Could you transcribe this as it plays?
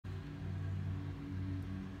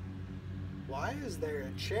Why is there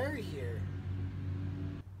a chair here?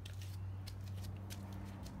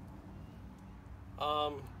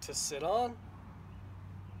 To sit on?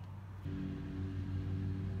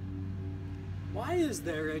 Why is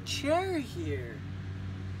there a chair here?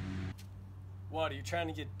 What, are you trying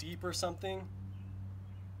to get deep or something?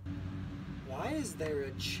 Why is there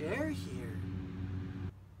a chair here?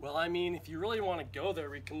 Well, I mean, if you really want to go there,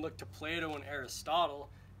 we can look to Plato and Aristotle,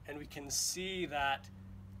 and we can see that,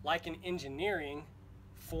 like in engineering,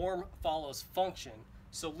 form follows function.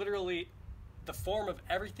 So literally, the form of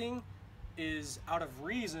everything is out of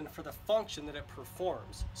reason for the function that it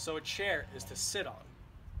performs. So a chair is to sit on.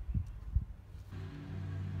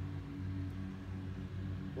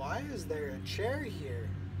 Why is there a chair here?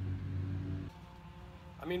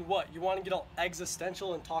 I mean, what, you want to get all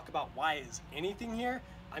existential and talk about why is anything here?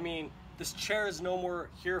 I mean, this chair is no more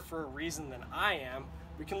here for a reason than I am.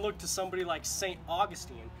 We can look to somebody like St.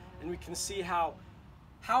 Augustine, and we can see how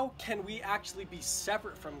can we actually be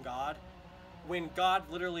separate from God when God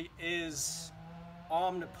literally is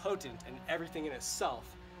omnipotent and everything in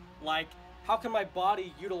itself? Like, how can my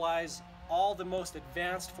body utilize all the most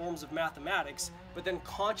advanced forms of mathematics, but then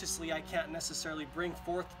consciously I can't necessarily bring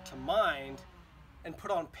forth to mind and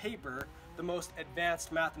put on paper the most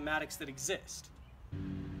advanced mathematics that exist?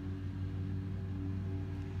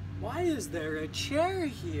 Why is there a chair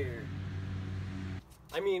here?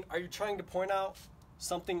 I mean, are you trying to point out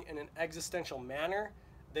something in an existential manner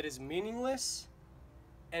that is meaningless?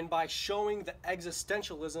 And by showing the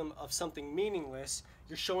existentialism of something meaningless,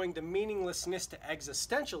 you're showing the meaninglessness to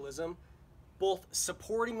existentialism, both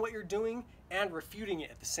supporting what you're doing and refuting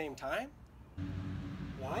it at the same time?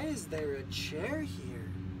 Why is there a chair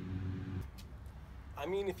here? I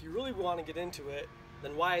mean, if you really want to get into it,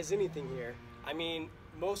 then why is anything here? I mean,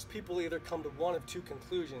 most people either come to one of two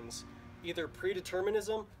conclusions: either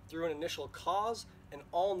predeterminism through an initial cause, an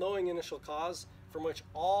all-knowing initial cause from which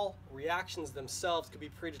all reactions themselves could be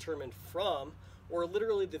predetermined from, or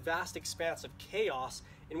literally the vast expanse of chaos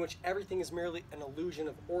in which everything is merely an illusion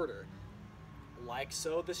of order. Like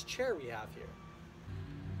so this chair we have here.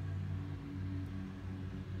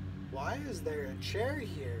 Why is there a chair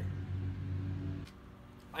here?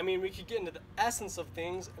 I mean, we could get into the essence of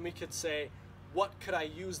things and we could say, what could I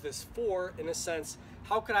use this for? In a sense,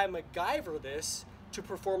 how could I MacGyver this to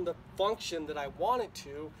perform the function that I want it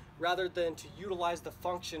to, rather than to utilize the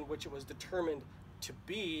function which it was determined to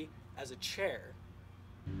be as a chair?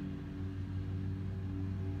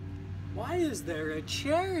 Why is there a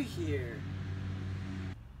chair here?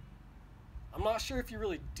 I'm not sure if you're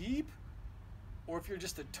really deep or if you're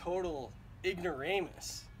just a total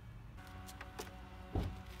ignoramus.